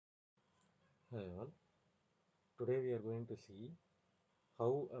Hi all. Today we are going to see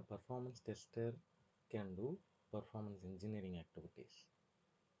how a performance tester can do performance engineering activities.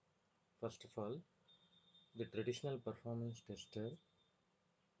 First of all, the traditional performance tester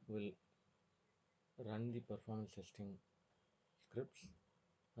will run the performance testing scripts,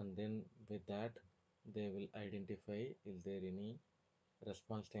 and then with that they will identify is there any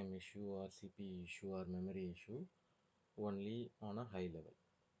response time issue or CPU issue or memory issue only on a high level.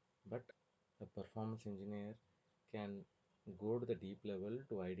 But a performance engineer can go to the deep level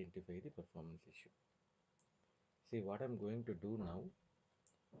to identify the performance issue. See what I'm going to do now.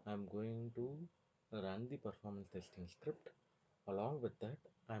 I'm going to run the performance testing script. Along with that,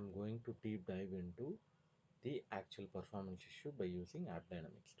 I'm going to deep dive into the actual performance issue by using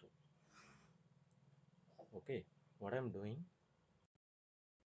Appdynamics tool. Okay, what I'm doing,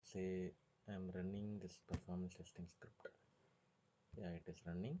 say I'm running this performance testing script. Yeah, it is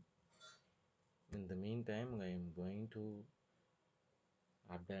running. In the meantime, I am going to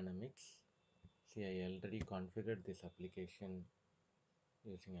Appdynamics. See, I already configured this application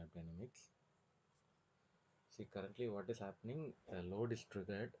using Appdynamics. See, currently what is happening, a load is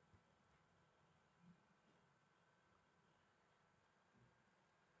triggered.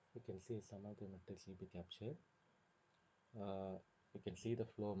 You can see some of the metrics will be captured. You can see the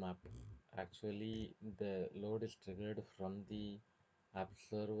flow map. Actually, the load is triggered from the app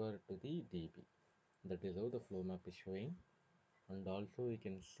server to the DB. That is how the flow map is showing. And also you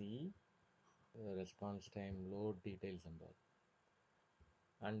can see response time, load details and all.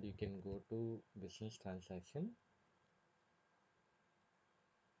 And you can go to business transaction.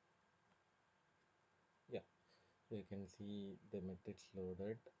 Yeah, you can see the metrics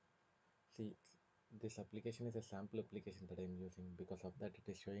loaded. See, this application is a sample application that I'm using. Because of that, it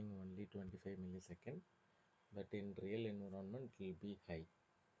is showing only 25 milliseconds. But in real environment, it will be high.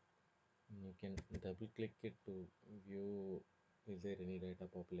 You can double click it to view is there any data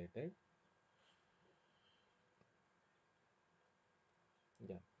populated.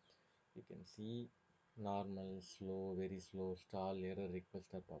 Yeah, you can see normal, slow, very slow, stall, error, request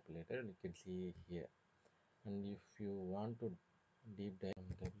are populated. You can see here. And if you want to deep dive,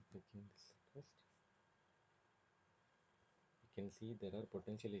 I'm double clicking this request. You can see there are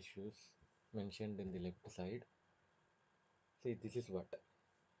potential issues mentioned in the left side. See, this is what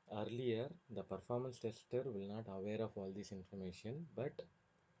earlier the performance tester will not aware of all this information, but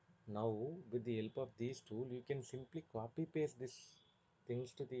now with the help of these tool you can simply copy paste this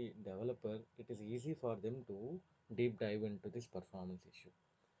things to the developer. It is easy for them to deep dive into this performance issue.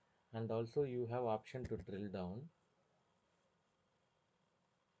 And also you have option to drill down.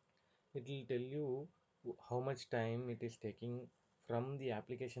 It will tell you how much time it is taking from the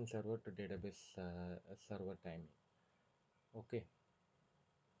application server to database server timing. Okay,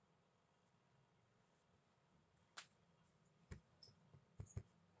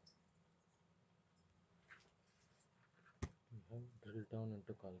 you have drill down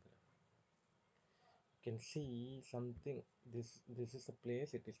into call graph. You can see something. This is a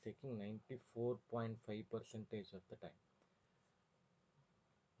place it is taking 94.5 percentage of the time.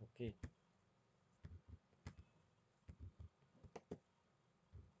 Okay,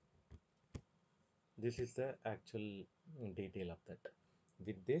 this is the actual detail of that.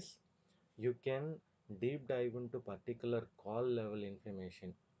 With this you can deep dive into particular call level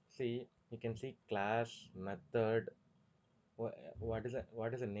information. See, you can see class, method, what is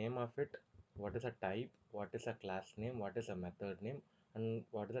the name of it, what is a type, what is a class name, what is a method name, and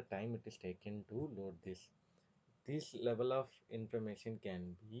what is the time it is taken to load this level of information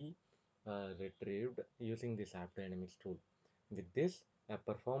can be retrieved using this Appdynamics tool. With this, a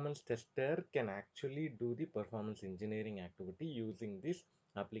performance tester can actually do the performance engineering activity using this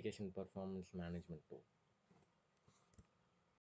application performance management tool.